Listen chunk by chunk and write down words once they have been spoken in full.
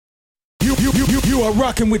You are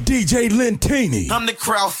rocking with DJ Lentini. I'm the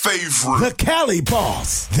crowd favorite. The Cali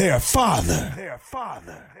Boss, their father.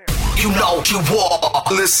 You know you are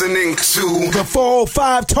listening to The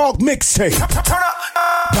 405 Talk Mixtape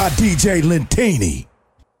by DJ Lentini.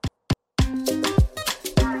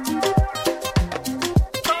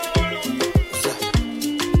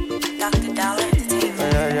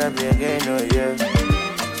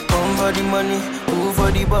 Come for the money, who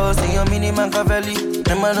for the boss, and your mini Machiavelli.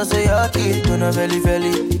 Them man don't say your kid, don't have belly.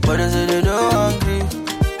 But they say they don't hungry.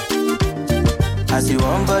 I see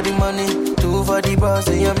one for the money, two for the boss,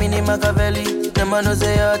 and your mini Machiavelli. Them man don't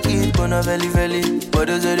say your kid, don't have belly. But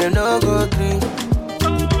they say they don't go green.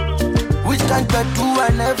 Which can't get two, I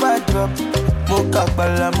never drop. Mocha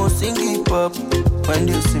bala, mo sing hip hop. When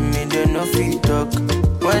they see me, they no fit talk.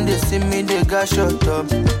 When they see me, they got shut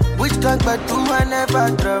up. Which can't but do I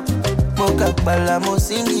never drop. Mocha bala, mo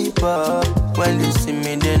sing hip hop. When they see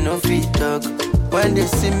me, they no fit talk. When they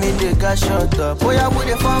see me, they got shut up. Oh yeah, we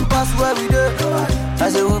the fun pass where we do. I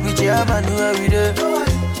say we be chairman where we do.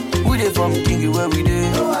 We the fun king where we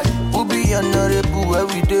do. We be honorable where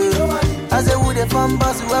we do. I say we the fun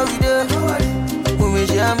pass where we do. We be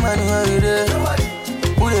chairman where we do.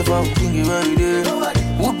 We the fun king where we do.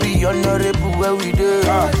 We be honorable where we do.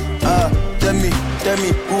 Tell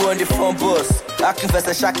me, who on the phone boss? I confess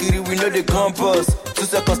a Shakiri, we know the gun boss. 2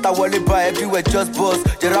 seconds, start wallet by everywhere, just boss.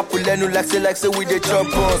 The rap will learn like say we the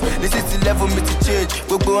jump boss. This is the level me to change.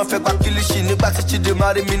 We go and fake kill the shit. Back to the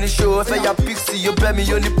marry me show. If I am pixie, you blame me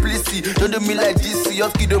on the police. Don't do me like this,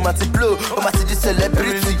 your kid on my blow. On my the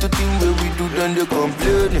celebrity. To think where we do, then they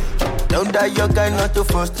complain. Don't die your guy not to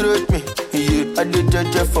frustrate me. Yeah, I did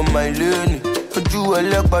judge for my learning. Put you a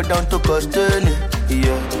leg but down to custody.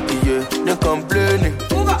 Yeah, they complaining.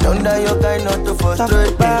 Don't die your guy not to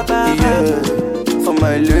frustrate me. Yeah, for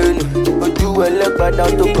my learning. Put you a leg but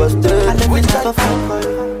down to custody. Which never fight for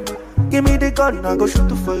you. Give me the gun, I go shoot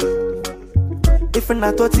for you. If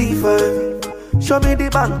not to for you. Show me the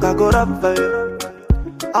bank, I go rub for you.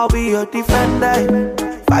 I'll be your defender.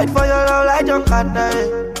 Fight for your love like John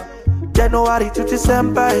Carter. January to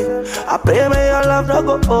December, I pray may your love not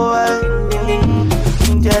go away.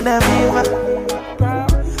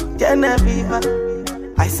 Genevieve,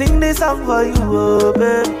 I sing this song for you, oh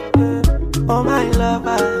baby, oh my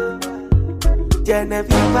lover.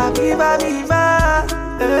 Genevieve, viva, viva.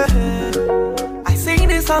 I sing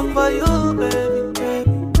this song for you, baby,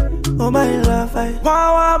 oh my lover.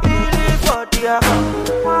 Wanna believe for the account,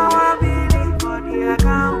 wanna believe for the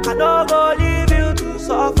account. I don't go leave you to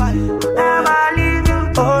suffer, never leave you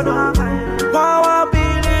to suffer. Wanna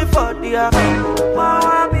believe for the account,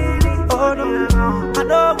 wanna believe for the account. I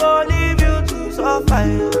don't go leave you to suffer,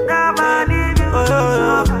 never leave you to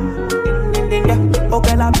suffer. Oh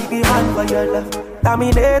girl, I'm big man for your love.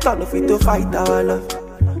 Terminator, no fit to fight our love.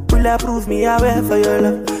 Will I prove me aware for your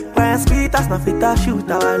love? When speed, that's not fit to shoot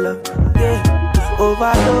our love. Yeah,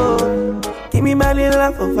 overdose. Give me my little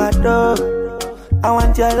love, overdose. I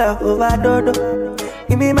want your love, overdose.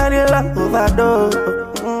 Give me my little love,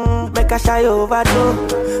 overdose. Make a shy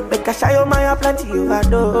overdose. Make a shy my plenty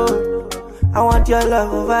overdose. I want your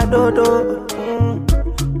love, overdose.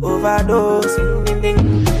 Overdose.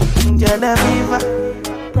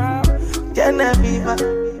 Genevieve,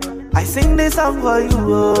 I sing this song for you,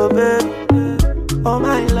 oh baby, oh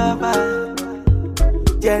my lover.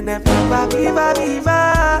 Genevieve, viva, viva.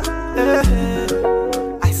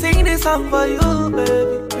 I sing this song for you,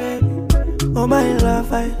 baby, oh my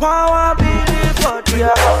lover. Wanna believe for the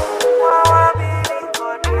account, wanna believe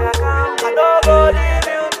for the account. I don't go leave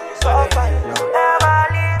you to suffer, never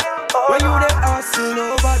leave you. When you dey hustle,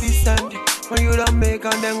 nobody stand. When you don't make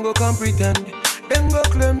and then go come pretend. Then go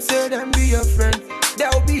claim, say them be your friend.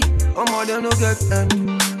 They'll be, more than no get end.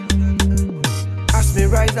 Ask me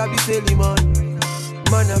rise, I be silly man.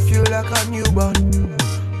 Man, I feel like a newborn.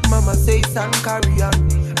 Mama say son carry on.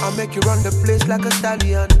 I make you run the place like a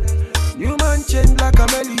stallion. You man change like a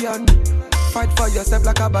million. Fight for yourself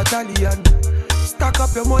like a battalion. Stack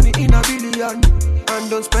up your money in a billion. And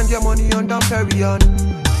don't spend your money on Dom Perignon.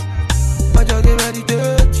 I just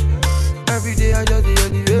meditate. Every day I just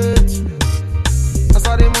elevate. That's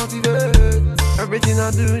how they motivate. Everything I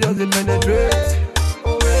do just to penetrate.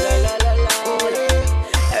 Oh la la la la. Oh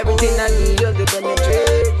yeah. Everything I do just to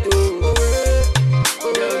penetrate.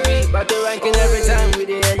 Oh yeah. Beat back the ranking every time we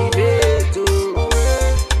dey elevate. Oh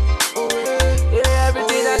yeah.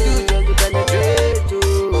 Everything I do just to penetrate.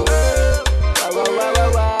 Oh wow wow wow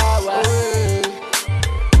wow wow.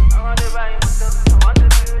 I want to buy myself. I want to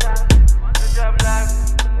do that. I want to job life.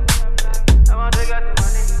 I want to get the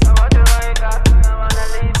money. I want to buy a car. I want to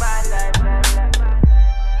live my life.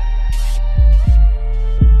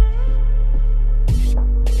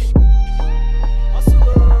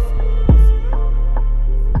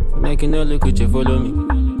 make you no look with you, follow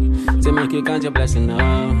me. Say make you count your blessing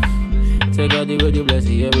now. Say God, the road you bless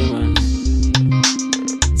you, every man.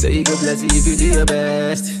 Say you go bless you if you do your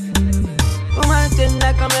best. Woman, change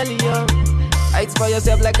like a million. Fight for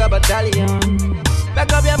yourself like a battalion.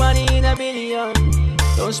 Back up your money in a billion.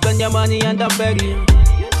 Don't spend your money on the begging.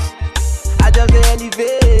 I just dey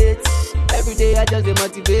elevate. Every day I just dey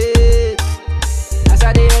motivate. As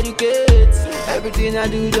I dey educate, everything I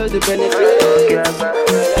do just dey penetrate.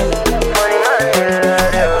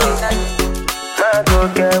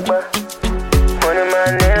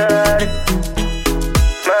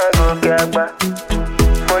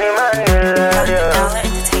 Money man,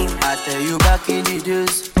 I tell you back in the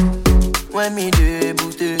days when me dey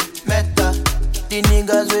booty meta, the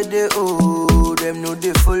niggas with the them know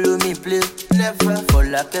they follow me play. Never for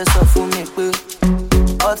like a so for me pay.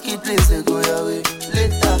 Hot kid place they go your way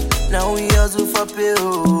later. Now we hustle for pay,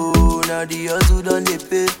 now the hustle done they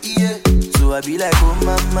pay, yeah. So I be like, oh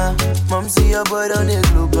mama, mom see your boy on the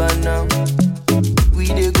global now. We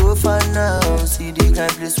dey go far now, see the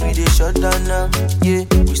kind place we dey shut down now, yeah.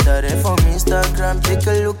 We started from Instagram, take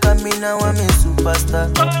a look at me now, I'm a superstar.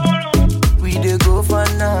 We dey go far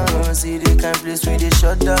now, see the kind place we dey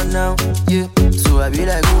shut down now, yeah. So I be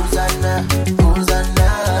like, Hosanna, Hosanna,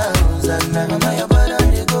 Hosanna. Mama, your brother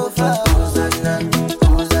dey go far, Hosanna,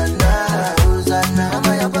 Hosanna, Hosanna.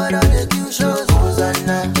 Mama, your brother dey do shows,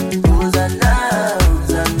 Hosanna, Hosanna,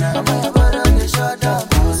 Hosanna. Mama, your brother dey shut down,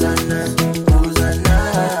 Hosanna, Hosanna,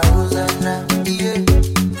 Hosanna, yeah.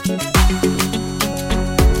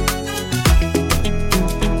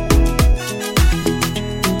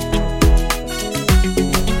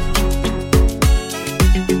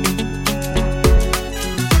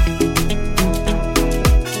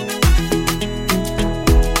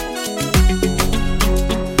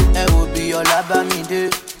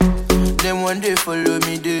 Them one day follow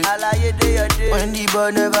me day. When the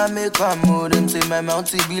boy never make a move, them say my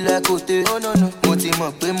mouth will be like Ote. Oh no no, Moti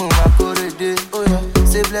mo pe mo ma kore day. Oh yeah,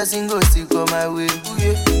 say blessing go still come my way. Oh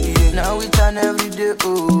yeah, yeah. Now we turn every day.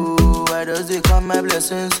 Oh, why does they come my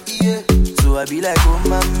blessings? Yeah. So I be like, oh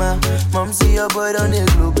mama, mom see your boy on the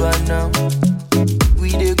global now. We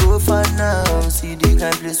dey go far now, see the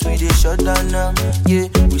kind place we dey shut down now, yeah.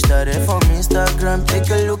 We started from Instagram, take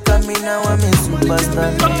a look at me now, I'm a superstar.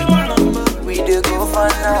 We dey go far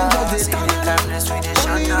now, see the kind place we dey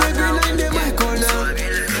shut down now, yeah. So I be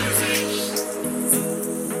like,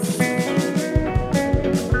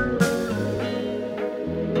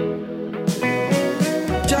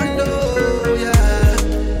 Jando, yeah.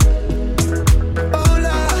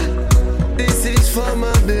 Hola, this is for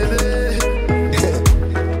my baby.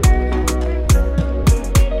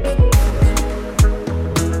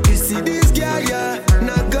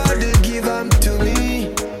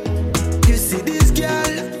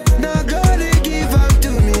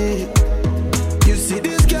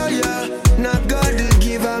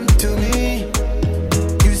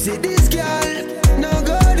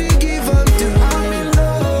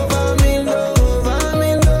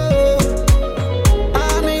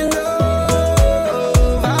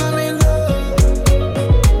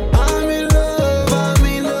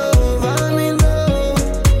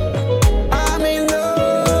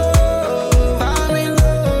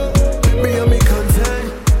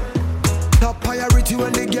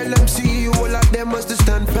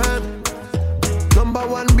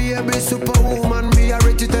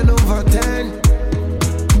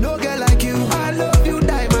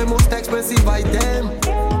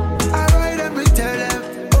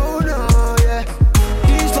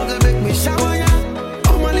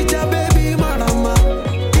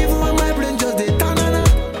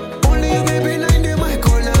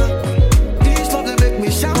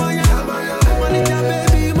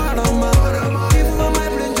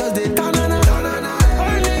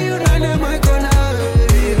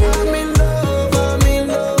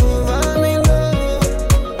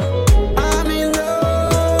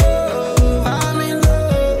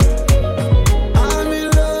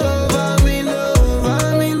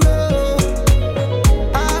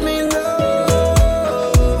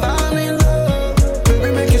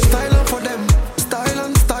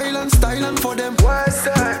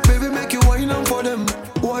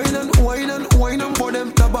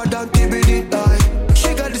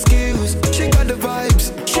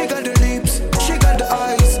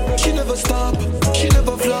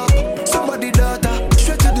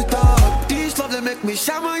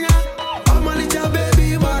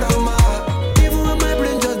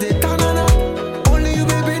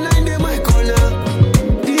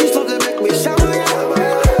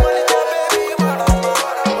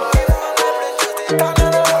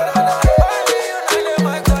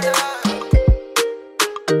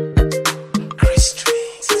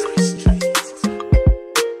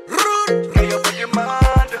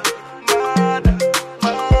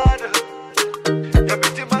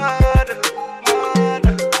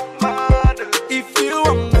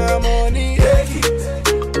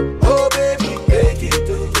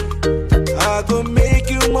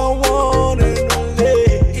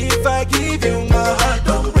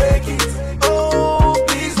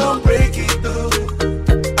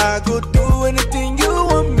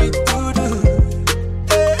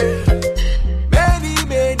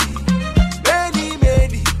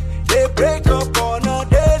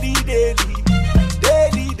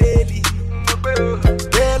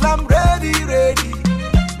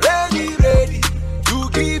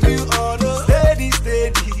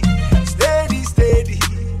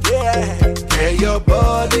 your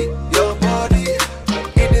body,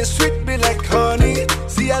 it is sweet me like honey.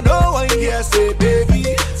 See, I know one here say, baby,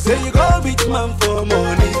 say you go rich man for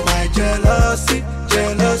money. My jealousy,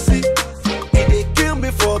 it dey kill me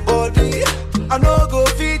for body. I no go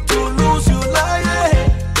fit to lose you like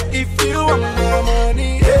if you want my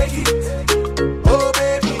money, take it. Oh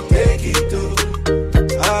baby, take it oh.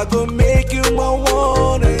 I go make you my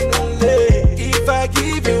one and only. If I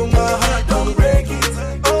give you my heart, don't break it.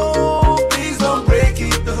 Oh, please don't break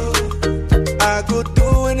it oh. I go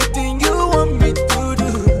do anything you want me to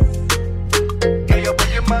do. Yeah, your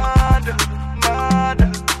body mad.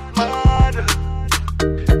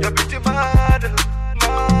 Your beauty mad.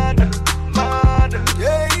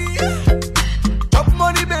 Yeah. Top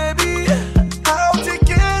money, baby. I'll take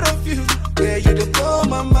care of you. Yeah, you dey blow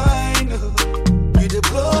my mind. You dey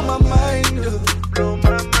blow my mind. Blow my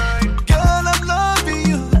mind. Girl, I'm loving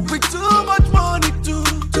you with too much money, too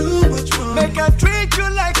much money. Make I treat you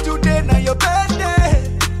like today, now your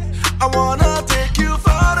birthday. I wanna take you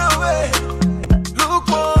far away. Look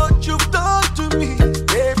what you've done to me,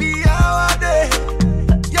 baby. How are they?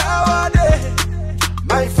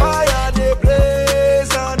 My fire they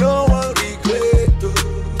blaze, I don't want regret. Oh.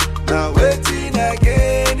 Now waiting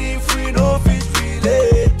again if we no fit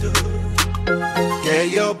relate. Oh. Yeah,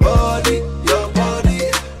 your body,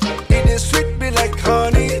 it is sweet me like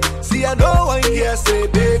honey. See, I know one here say,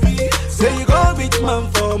 baby, say you go rich man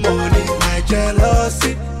for money. My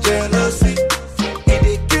jealousy, it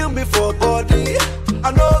dey kill me for body.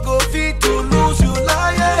 I no go fit to lose you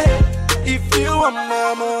like if you want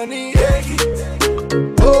my money. Take it.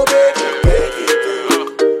 Oh baby, take it.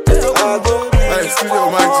 I go. Hey, studio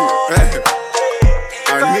magic.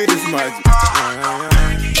 I need this magic.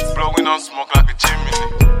 Blowing on smoke like a chimney.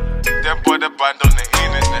 Them boy the band on the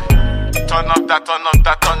internet. Turn up that, turn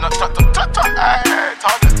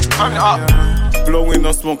it up. Blowing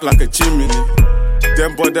on smoke like a chimney.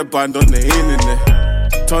 Them boy the band on the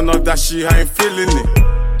internet. Turn up that shit, I ain't feeling it.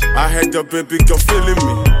 I heard your baby girl feeling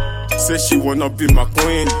me. Say she wanna be my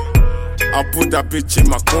queen. I put that bitch in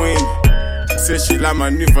my queen. Say she like my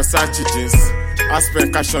new Versace jeans. I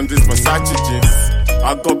spend cash on this Versace jeans.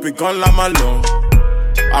 I got big gun like my loan.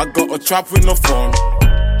 I got a trap with no phone.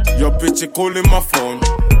 Your bitch is calling my phone.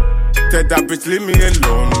 Tell that bitch leave me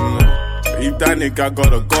alone. If that nigga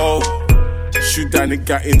gotta go, shoot that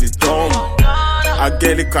nigga in his dome. I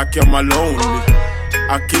get it cocky on my lonely.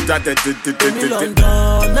 I keep that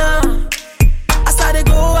London. As I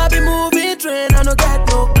go, I be moving train. I no get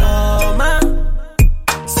no karma.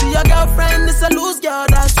 See your girlfriend is a loose girl,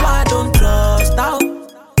 that's why I don't trust her.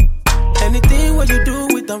 Anything what you do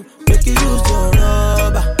with them, make you use your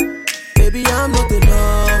rubber. Baby, I'm not a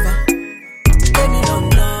lover. Baby,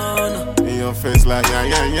 no. In your face like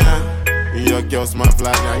yeah. In your girl smile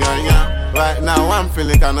like yeah. Right now I'm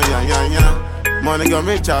feeling kinda yeah. Money gon'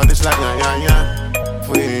 make childish like yeah.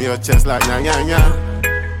 Put it in your chest like yeah.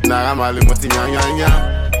 Now I'm all in with yeah.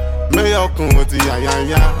 Me yo kun with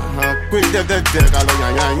yeah. Quick get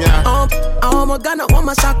yeah. I'm a Ghana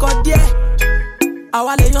woman sako die.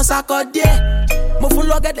 Awale yon sako die. Mo fun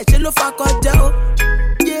lo get the chelo fako die.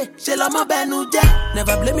 Yeah, she la my benu die.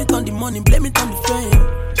 Never blame it on the money, blame it on the fame.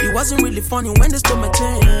 It wasn't really funny when they stole my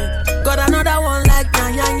chain. Got another one like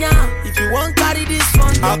yeah. If you won't carry this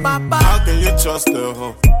one, papa. How can you trust her?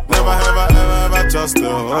 Huh? Never ever trust her.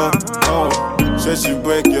 Huh? Oh, she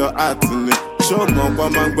break your heart in it. Show mom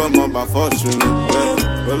by fortune.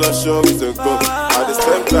 Well, I show me to go. At the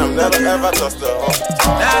same time, never ever trust her.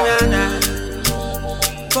 Huh?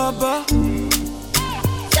 Baba.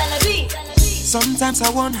 Sometimes I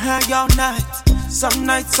want hang all night. Some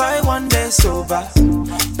nights I want day sober.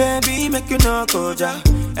 Baby, make you no go ja.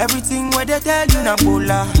 Everything where they tell you na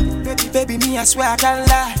bola. Baby, me I swear I can't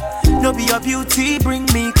lie. No be your beauty, bring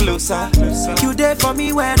me closer. You there for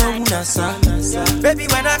me when I'm nasa. Baby,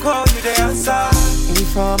 when I call you, they answer.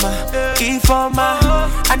 Informer,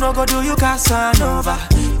 I no go do you Casanova.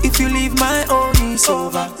 If you leave my own, it's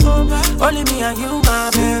over. Only me and you, my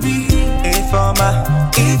baby.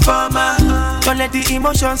 Informer, don't let the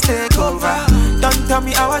emotions take over. Don't tell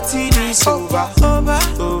me our teen is over.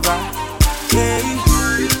 Yeah.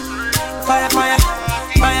 Fire.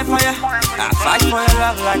 I fight for your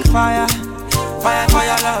love like fire. Fire for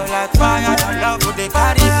your love like fire. Your love would they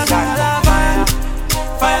carry me like fire.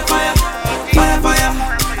 Fire.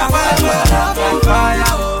 I fight for your love like fire.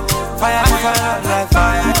 Fire for your love like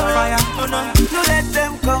fire. Oh no, don't let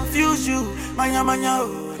them confuse you. Manya,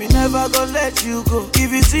 oh. We never gonna let you go.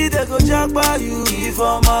 If you see they go jack by you,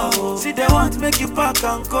 informer. See they want to make you pack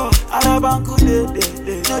and go. Arabanku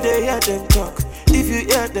they no they hear them talk. If you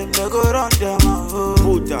hear them, they go run them out.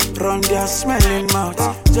 run their smelling mouth.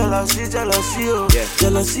 Jealousy, jealousy, oh,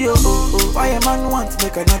 jealousy, oh, oh. Why a man want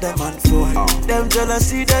make another man fall? Them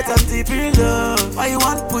jealousy that I'm deep in love. Why you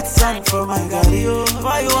want put sand for my galley, oh?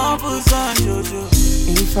 Why you want put sand, Jojo?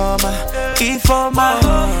 Informer,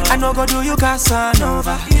 I know go do you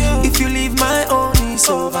Casanova. If you leave my own, it's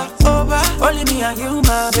over. Only me and you,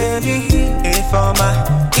 my baby. Informer,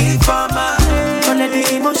 don't let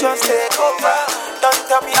the emotions take over. Don't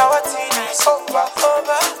tell me our teen is over.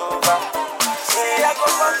 See, I go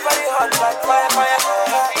run very hot like fire.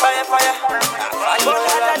 Go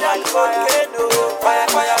harder than volcano. Fire,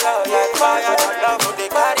 love like fire. Love would they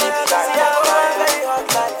carry me like see, I go run very hot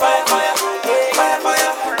like fire. It's fire,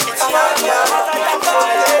 like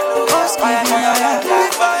volcano. Fire,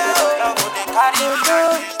 like fire. Love would they carry me.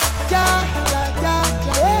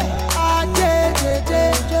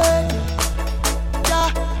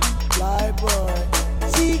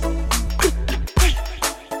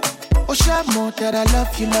 More that I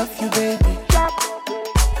love you, baby.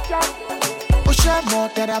 Oh, share more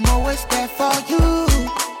that I'm always there for you,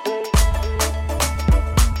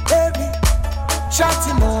 baby.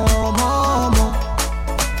 Shouting more.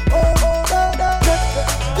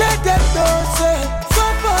 Let them know, say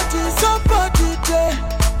somebody there.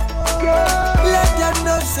 Let them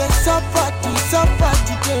know, say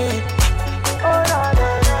somebody there.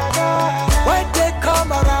 When they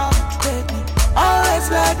come around, baby, always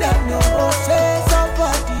let them know, say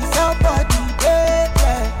somebody, yeah.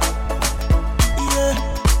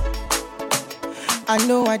 I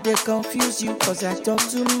know I did confuse you, cause I talk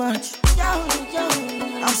too much.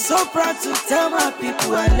 I'm so proud to tell my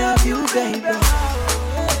people I love you, baby.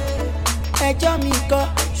 Hey, Jamaica,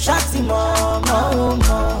 shawty more.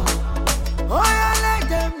 Oh, yeah, let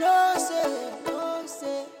them know, say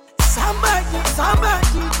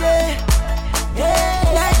somebody there. Yeah,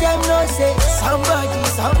 let them know, say somebody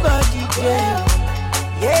there.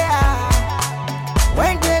 Yeah,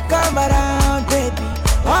 when they come around, baby,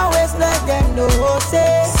 always let them know,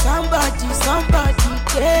 say somebody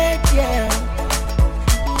there. Yeah.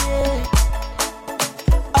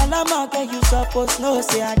 All I'm out there, you supposed to know,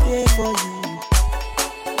 say I did for you.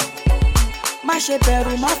 My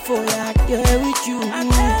shepherd, my foe, I dare with you.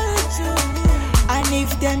 And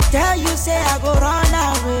if them tell you, say I go run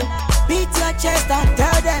away, beat your chest and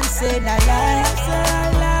tell them, say la la.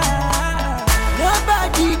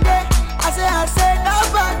 Nobody there. I say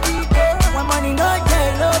nobody there. My money no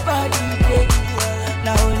there, nobody there.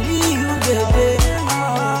 Now only you, baby.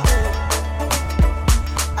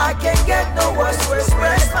 I can't get no words to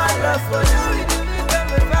express my love for you.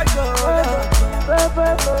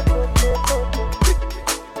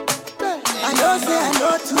 I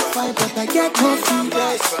know to fight, but I get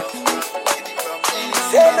confidence.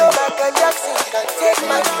 Say no, Michael Jackson can take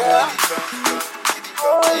my girl.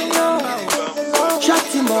 Oh no,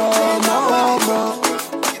 shawty more.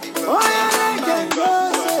 Oh yeah, let them know,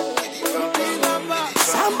 say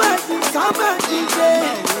somebody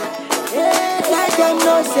there. Yeah, let them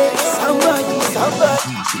know, say somebody.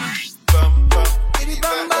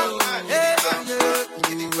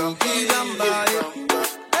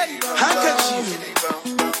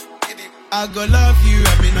 I go love you,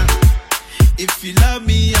 Amina. If you love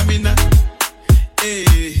me, Amina. Hey,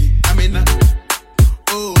 Amina.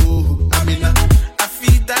 Oh, Amina. I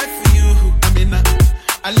feel that for you, Amina.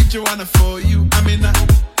 I lit you wanna for you, Amina.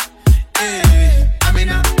 Hey,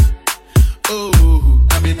 Amina. Oh,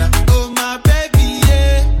 Amina. Oh, my baby,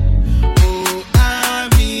 yeah. Oh,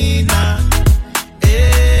 Amina.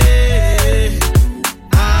 Hey,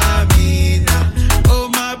 Amina. Oh,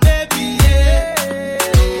 my baby, yeah.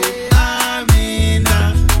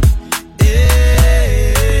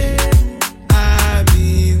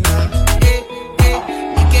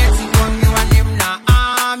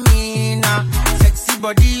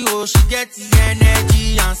 She get the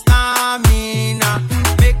energy and stamina.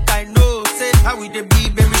 Make I know, say how we dey be,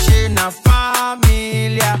 baby, she na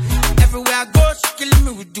familiar. Everywhere I go, she killing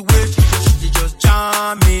me with the way she just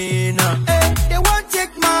jamming. Hey, they won't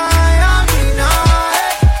take my Amina.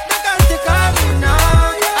 Hey, they can't take Amina. I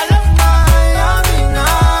love my Amina.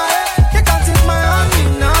 Hey, they can't take my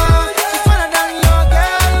Amina. She's better than your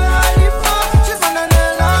girl. She's better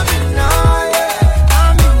than Amina. Yeah,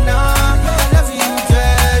 Amina, I love you.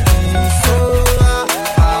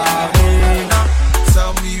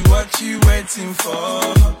 You waiting for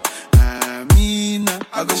Amina?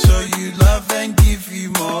 I go show you love and give you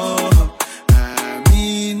more.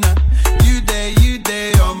 Amina, you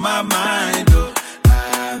day on my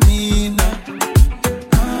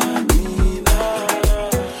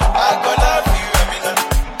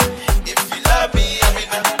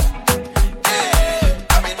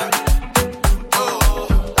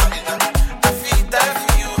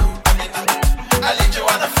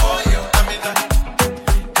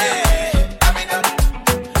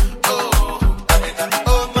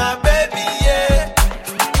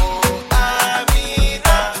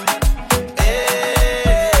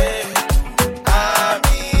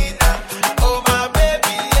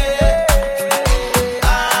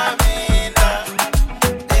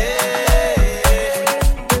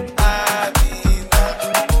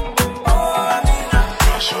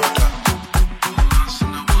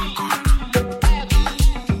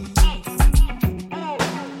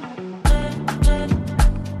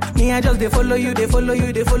I just they follow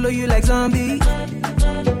you like zombie.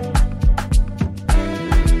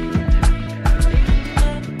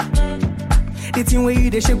 The thing where you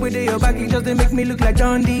they shake with your back, it just they make me look like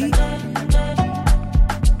John D.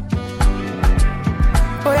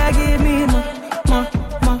 Oh yeah, give me more.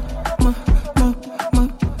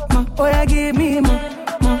 Oh yeah, give me more.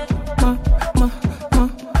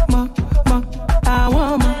 I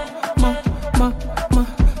want more.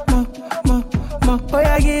 Oh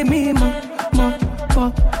yeah, give me more.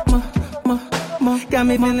 Got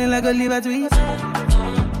me feeling like Oliver Twist.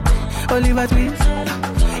 Oliver Twist.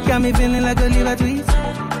 Got me feeling like Oliver Twist.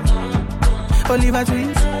 Oliver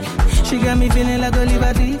Twist. She got me feeling like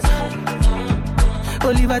Oliver Twist.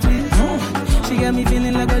 Oliver Twist. She got me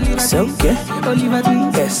feeling like Oliver Twist. So good. Oliver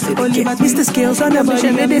Twist. Yes, Oliver Twist. Mr. Skills on the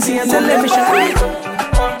mission. Medicine and television.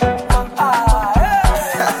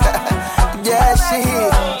 Yeah, she.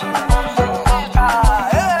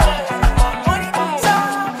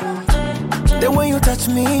 The way you touch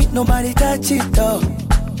me, nobody touch it though.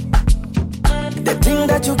 The thing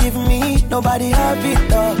that you give me, nobody have it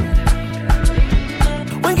though.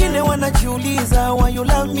 When you wanna Julissa, why you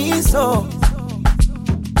love me so?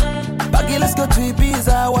 Baggy, let's go to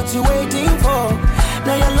Ibiza, what you waiting for?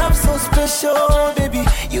 Now your love so special, baby.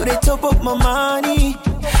 You the top of my money.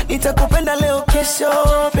 Nitakupenda leo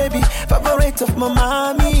kesho, baby. Favorite of my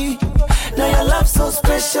mommy. Now your love so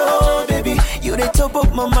special, baby. You the top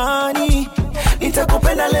of my money.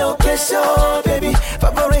 Nitakupenda leo kesho, baby.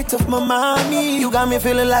 Favorite of my mommy. You got me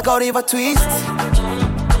feeling like Oliver Twist.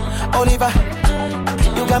 Oliver.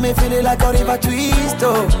 You got me feeling like Oliver Twist,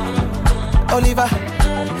 oh. Oliver.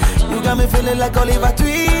 You got me feeling like Oliver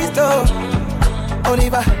Twist, oh.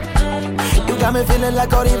 Oliver. You got me feeling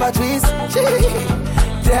like Oliver Twist.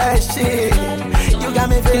 Yeah, shit. You got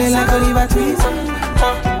me feeling like Oliver Twist.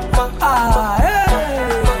 Ah, hey.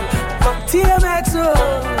 TMX, oh.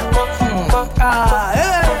 Ah,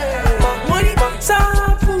 hey. Money,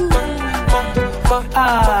 sample.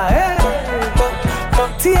 Ah, hey.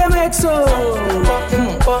 TMX, oh.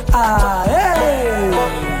 Ah, hey.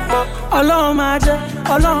 Alone, my jet.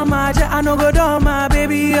 I no go down, my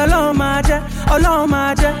baby. Alone, my jet.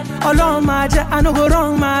 I no go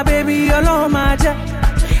wrong, my baby. Alone, my jet.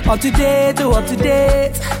 Up to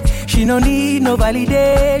date. She no need no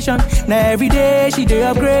validation. Now every day she do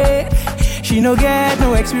upgrade. She no get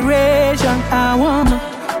no expiration. I want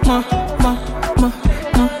more.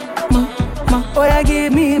 Oh yeah,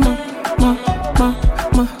 give me more.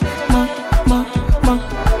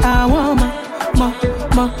 I want more.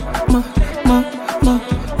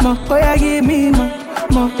 Oh yeah, give me more.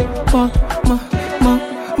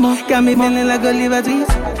 Got me feeling like Oliver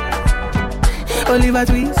Twist. Oliver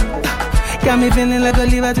Twist. Got me feeling like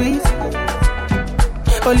Oliver Twist.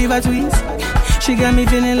 Oliver Twist. She got me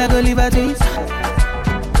feeling like Oliver Twist.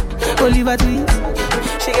 Oliver Twist.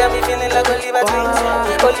 She got me feeling like Oliver Twist.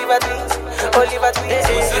 Oliver Twist. Oliver Twist.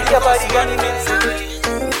 Your body got me feeling.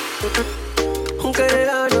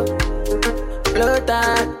 Blow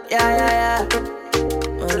time, yeah.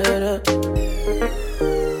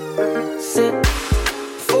 Sit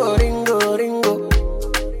for ringo.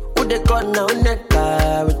 Who they got now,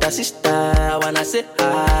 nigga? With her sister, I wanna say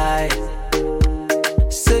hi.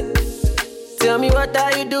 Sit, tell me what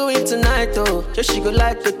are you doing tonight, oh? So she go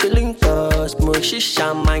like to link us, more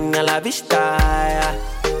shisha, man, la vista.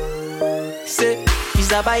 Sit,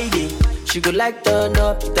 it's a by day. She go like turn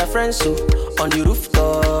up with her friends, so on the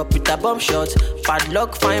rooftop with a bomb shot.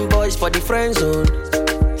 Padlock, fine boys for the friend zone.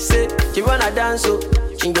 Say, she wanna dance, so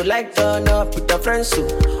she go like turn up with her friends, so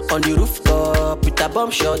on the rooftop with a bomb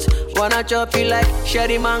shot. Wanna chop you like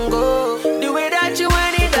sherry mango. The way that you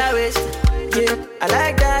want it, that waist. Yeah, I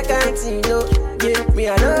like that kind thing, no. Yeah, me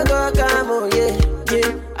I don't go come on, yeah.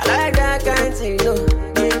 I like that kind thing, no.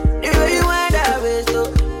 Yeah, the way you want that waist, no.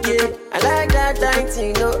 Yeah, I like that kind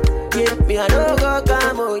thing, no. Yeah, me I don't go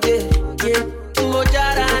come on, yeah.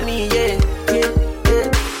 Mojara me, yeah.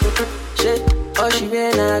 Shit, oh she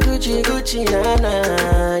been a Gucci, nana,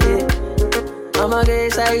 yeah. I'ma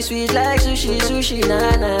get size sweet like sushi,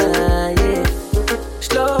 nana, yeah.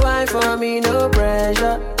 Slow wine for me, no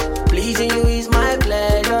pressure. Pleasing you is my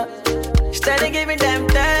pleasure. Steady giving them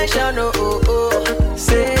tension, oh.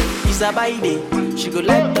 Say, it's a by day. She go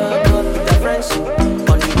like the up with her friends,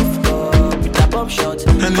 on the rooftop with a bomb shot.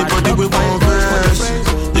 Anybody will confess.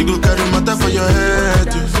 You go carry matter for your head,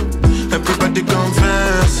 yeah. Everybody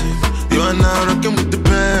confess it. You are now rocking with the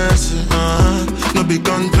best, no be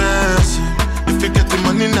confessing. If you get the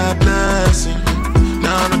money, not blessing.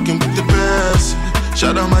 Now rocking with the best.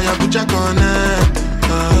 Shout out my Abuja connect.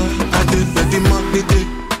 I did where the money day.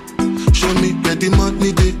 Show me where the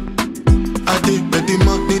money day.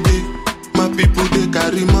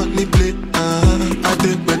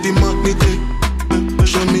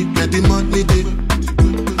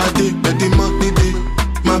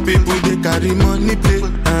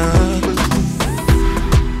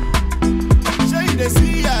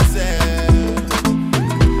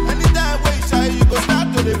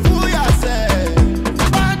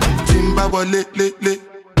 wọlé lé.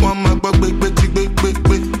 Wọ́n máa gbọ́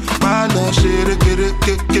gbégbé. Máa lọ ṣeré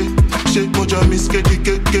kérékéké. Ṣé mo jọ miss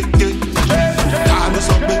kékékéké? Ta ló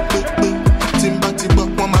sọ pé. Tí n bá ti gbọ́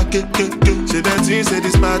wọ́n máa kékéké. Ṣé bẹ́ẹ̀ tí ń ṣe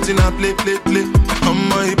this party na play.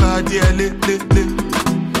 Ọmọ ìbàdí ẹ̀ lé.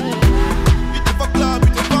 For club,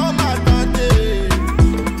 it's for my party.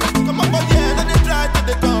 Come on, boy, yeah, let it try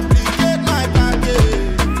to complicate my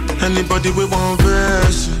package. Anybody we want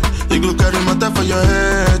verse, you go carry matter for your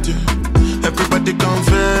head. Everybody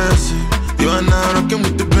confess, you are now rocking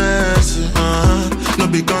with the best. No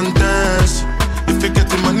big contest. If you get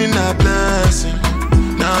the money, not blessing.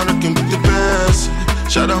 Now rocking with the best.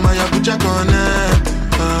 Shout out my Abuja connect.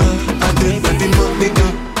 I think that the money go.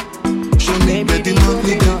 Show me where the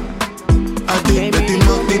money go. I think that the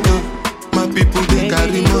money go. My people they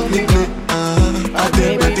carry money go. I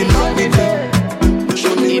think that the money go.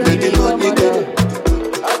 Show me where the money go.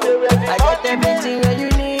 I got everything where you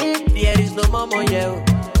need. There is no more money.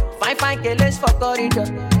 Fine, let's for corridor.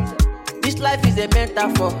 This life is a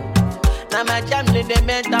metaphor. Now my jam is a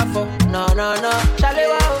metaphor. No. Shall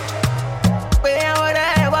wow. Pay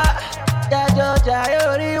whatever.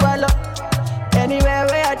 Jayo walo. Anywhere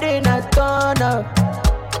where I did not turn up.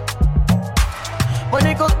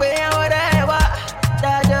 Money cook pay whatever.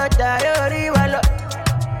 Jayo walo.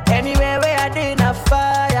 Anywhere where I did not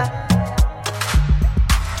fire.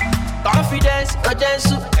 Confidence,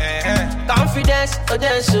 urgency. Confidence,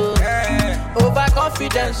 urgency.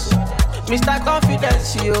 Overconfidence. Mr.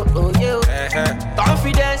 Confidence, yo, oh, yo.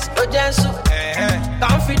 Confidence, urgency.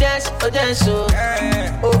 Confidence, urgency.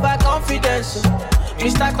 Overconfidence.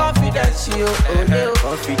 Mr. Confidence, yo, oh, yo.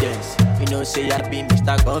 Confidence. You know, say I be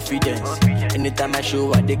Mr. Confidence. Anytime I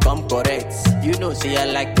show I they come correct. You know, say I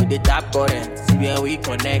like to the tap current. When we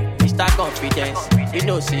connect, Mr. Confidence. You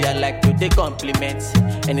know, say I like to take compliments.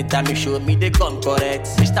 Anytime you show me, they come correct.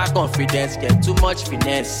 Mr. Confidence, get too much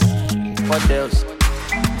finesse. What else?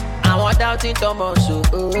 I want doubting Thomas,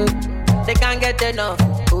 oh, they can't get enough,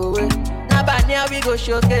 oh, now by now we go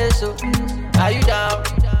showcase, oh. Are you down?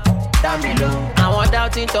 Down below. I want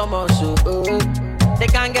doubting Thomas, oh, they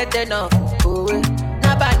can't get enough, oh,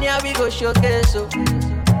 now by now we go showcase, oh.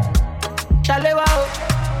 Shalewa, oh,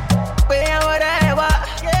 pay whatever,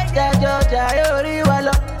 jayo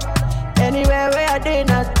anywhere where I did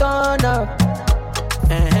not turn up.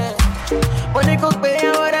 Money cook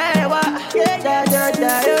pay whatever,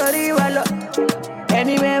 jayo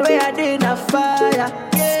anywhere where I did not fire.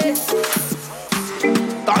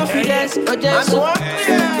 Confidence, urgency.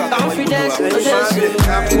 Confidence, urgency.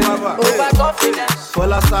 Overconfidence.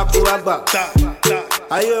 Fola Sakuraba.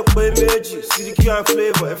 Ayo pe meji, Sidiki and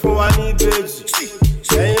flavor. Everyone need beji.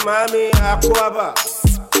 Hey mami, Akwaba.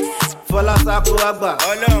 Fola Sakuraba.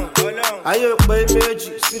 Ayo pe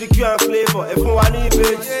meji, Sidiki and flavor. Everyone need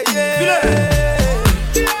beji.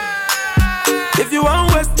 If you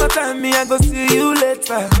won't waste my time, me I go see you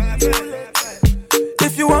later.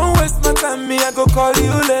 If you won't waste my time, me I go call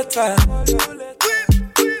you later.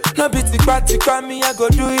 No be tikpa, me I go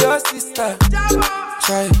do your sister.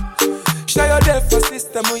 Try, show your day for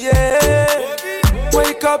system, oh yeah.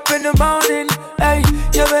 Wake up in the morning, hey,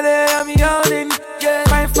 you better I'm yawning.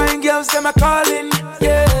 Yeah, fine girls, them a calling.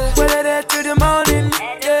 Yeah, well there to the morning.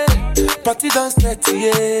 Yeah, party don't start,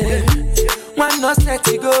 yeah. One not set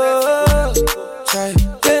to go. Try,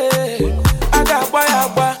 yeah. I got boy,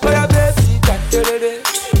 baby, that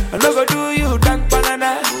I never do you dance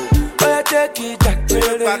banana. Oh, take it, that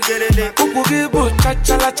Kuku gibu,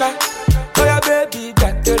 cha-cha-la-cha. Oh, baby,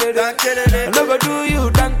 that I never do you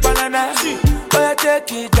dance banana. Oh,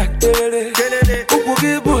 take it, that Kuku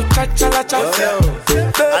gibu, cha-cha-la-cha.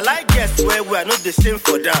 I like guests where we are not the same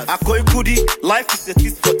for that. I call you goodie, life is a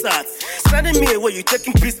tit for tat. Sending me away, you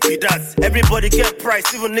taking piece be that. Everybody get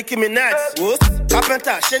price, even Nicki Minaj. What?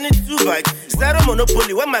 Carpenter, Shenny 2 bikes. Zero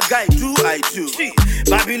monopoly, when my guy do, I do.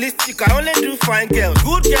 Babilistic, I only do fine girls.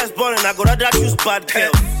 Good girls boring, I go rather choose bad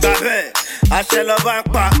girls. Babe, I shall love and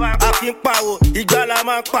pa. I think power, Igala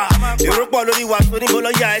man pa. Europe already was when you bolo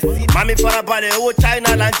ya see. Mami farabale, oh China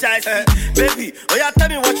and China. Baby, oh yeah, tell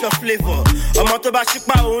me what's your flavor. I'm on to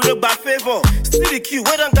Bashipa, who look bad favor. Still the queue,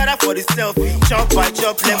 we don't gather for the selfie. Chop by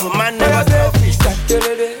chop level, man never selfish.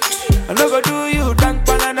 I never do you dance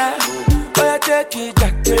banana. Oh yeah, take it,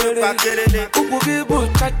 that Kuku gibu,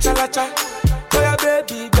 cha-cha-la-cha. Oh yeah,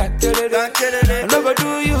 baby, that I never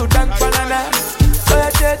do you dance banana. Oh yeah,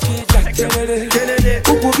 take it, that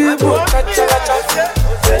Kuku gibu, cha-cha-la-cha.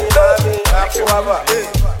 Hey mami, Akwaba.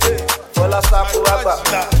 Fola Sakuraba.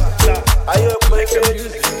 Ayo pe meji,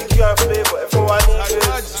 Sidiki and flavor. Everyone need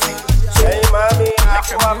beji. Hey mami,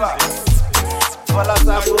 Akwaba. Fola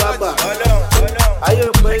Sakuraba. Ayo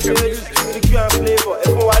pe meji,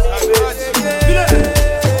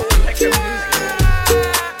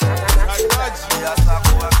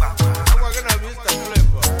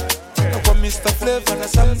 Mr. Flavor and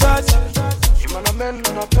some touch. You man a man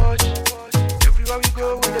on a push. Everywhere we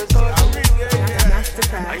go with the touch.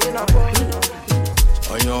 I ain't a boy.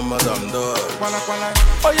 Oh, your madam dog.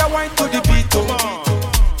 Oh, yeah, wine to the beat, oh.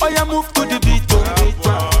 Oh, yeah, move to the beat,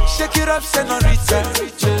 oh. Shake it up, senorita.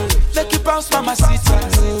 Make it bounce, mamacita.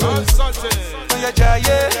 Oh, yeah,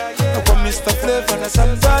 jaye. I want Mr. Flavor and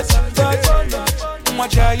some touch. My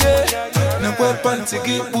jaye. No weapon to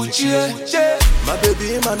get butchie. My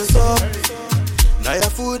baby, man, is up. Now your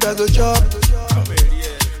food, I go chop.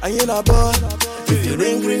 I ain't a boy. If you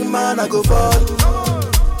ring, man, I go fall.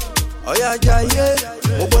 Oh, yeah, jaye.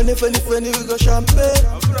 Oh, bunny, funny, we go champagne.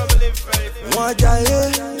 One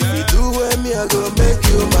jaye. If you do with me, I go make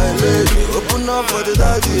you my lady. Open up for the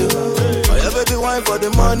daddy. Oh, yeah, baby, wine for the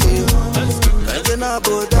money. Can't get no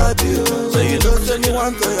about daddy. So you don't send me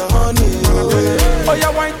one to your honey. Oh,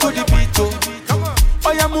 yeah, wine to the beat, oh.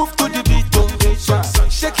 Oh, yeah, move to the beat, oh.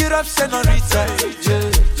 Shake it up, senorita.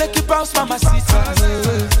 Make it bounce, mamacita.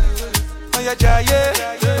 Oh, yeah, jaye.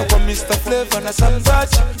 I want Mr. Flavor and some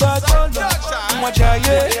touch. My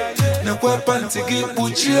jaye. No weapon to get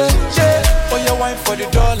butchie. Oh, yeah, wine for the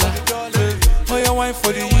dollar. Oh, yeah, wine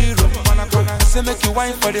for the euro. I say make you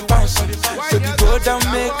wine for the pounds. Baby, go down,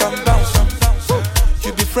 make them bounce.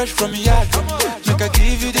 You be fresh from your yard. Make I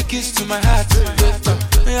give you the kiss to my heart.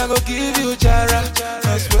 I go give you Jara.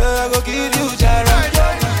 I swear I go give you Jara.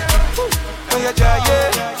 Oh, yeah, jaye.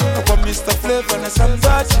 I want Mr. Flavor and some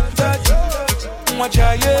touch. My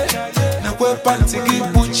jaye. No weapon to give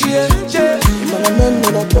butchie. Man, a man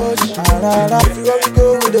on a push. Everywhere we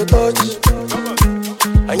go with the touch.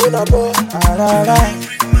 I ain't a boy.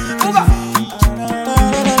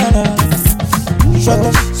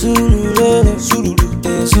 Sululele, sululu,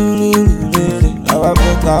 sululele. Now I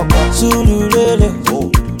break up, sululele,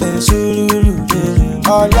 sululele.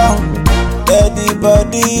 All down,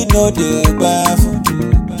 everybody know the baffle.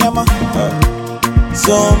 Come on,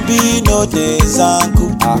 zombie know the zanku.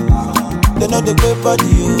 They know the great body,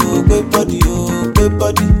 oh, great body, oh, great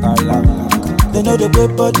body. They know the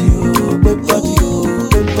great body, oh, great body, oh,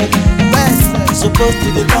 great body. You supposed to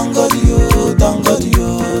be tangodi, oh, tangodi,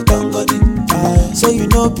 oh, tangodi. So you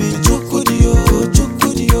know be chukudi, oh,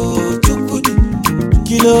 chukudi, oh, chukudi.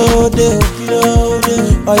 Kilo de,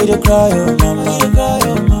 why you dey cry, oh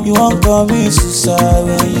mama? You won't call me suicide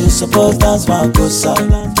when you supposed dance my cosa.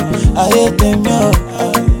 I hate them, yo.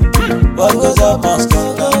 What goes up must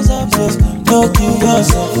come. No kill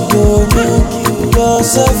yourself, yo, no kill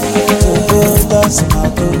yourself. To go dance my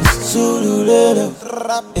cosa. Sululele,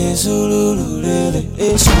 sululele,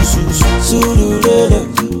 sululele,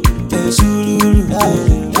 sululele,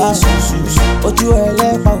 ojú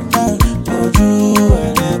ẹlẹ́pà, ojú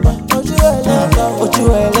ẹlẹ́pà, ojú ẹlẹ́pà, ojú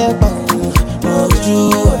ẹlẹ́pà, ojú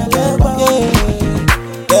ẹlẹ́pà.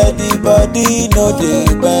 Everybody know the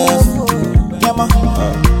best.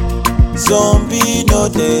 Zombie know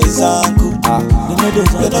the zanku. They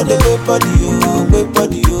know the great body, oh, great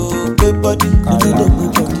body, oh, great body.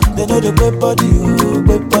 They know the great body, oh,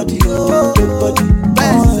 great body, oh, great body.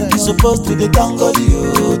 You supposed to be tangodi,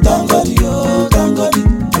 oh, tangodi, oh, tangodi.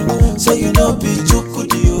 So you know be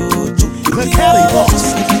chukudi, oh, chukudi.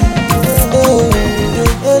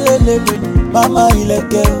 Mama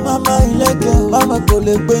ileke, mama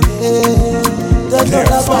kolekwe.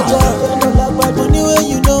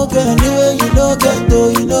 Anyway you know get,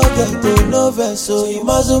 no verse, so you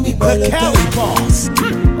mustn't be perfect.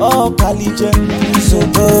 Oh, Kalije, so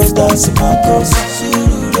dance my cause.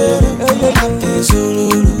 Sululele,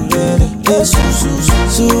 sululele,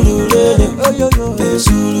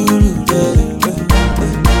 sululele.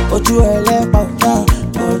 Ojú ẹlẹ́pà,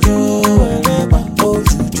 ojú ẹlẹ́pà,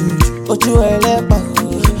 ojú ẹlẹ́pà,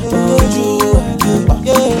 ojú ẹlẹ́pà.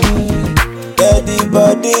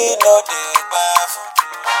 Everybody know the baffle.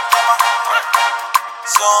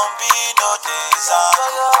 Zombie know the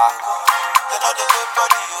zanku. They know the great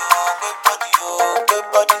body, oh, great body, oh, great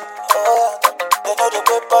body. They know the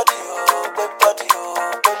great body, oh, great body, oh,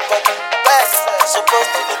 great body.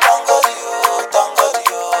 Supposed to be tangodi, oh, tangodi,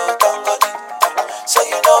 oh, tangodi. So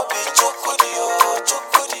you know be chukudi, oh,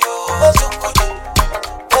 chukudi, oh, chukudi.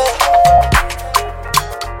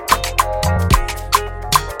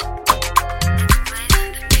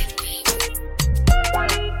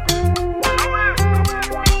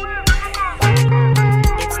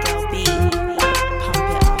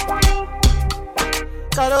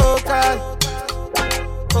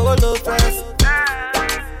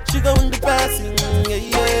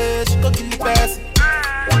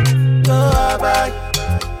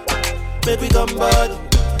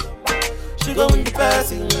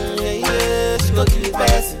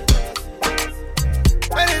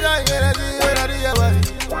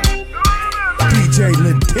 DJ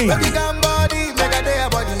Lentini. Baby, come body, make a day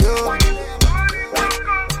body, yo.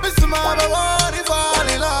 Mr. Mama, want to fall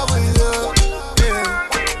in love with you. Yeah.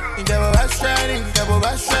 You never best friend, you never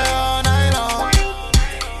best friend all night long.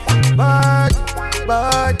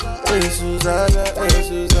 Body, hey Susanna,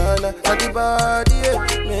 at the body,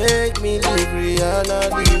 make me leave Rihanna.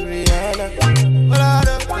 But I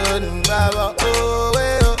don't Baba, oh,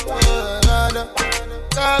 nada.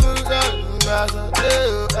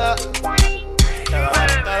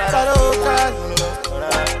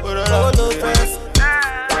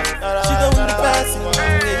 She don't win the passing,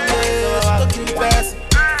 yeah, she don't kill the passing.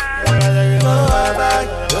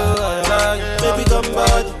 Baby, come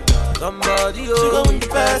body, oh. She gon' win the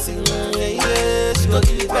passing, yeah, she gon'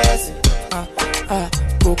 kill the passing.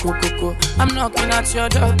 Go. I'm knocking at your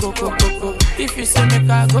door, go. If you say make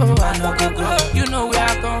I go, I know go. You know where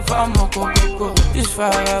I come from, go. This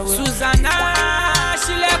far away. Susanna,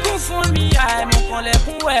 she let go for me, I'm on let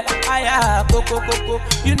go where I am, go.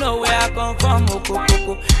 You know where I come from,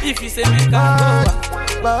 go. If you say make I go,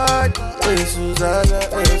 body, hey Susanna,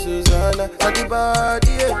 at the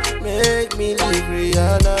body, make me leave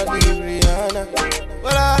Rihanna.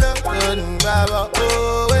 But I don't Baba,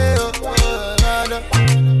 oh, nada.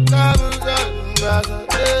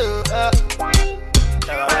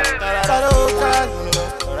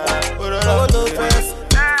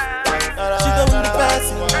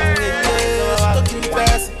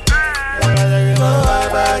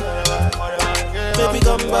 Baby,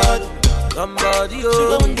 come body, oh. She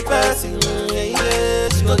gon' win the passing, yeah,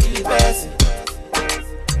 she gon' kill the passing.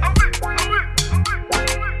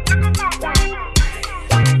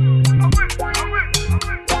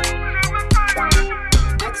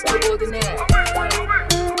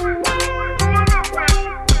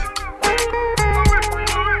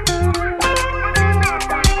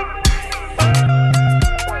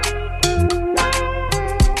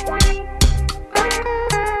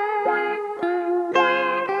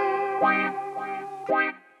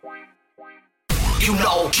 You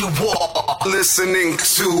know you are listening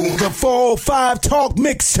to the 405 Talk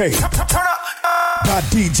Mixtape by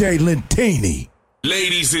DJ Lentini.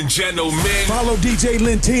 Ladies and gentlemen, follow DJ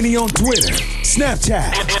Lentini on Twitter,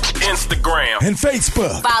 Snapchat, Instagram, and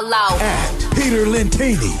Facebook. Follow at Peter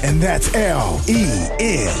Lentini, and that's Lentini.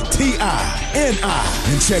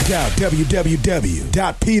 And check out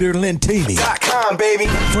www.peterlentini.com, baby,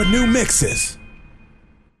 for new mixes.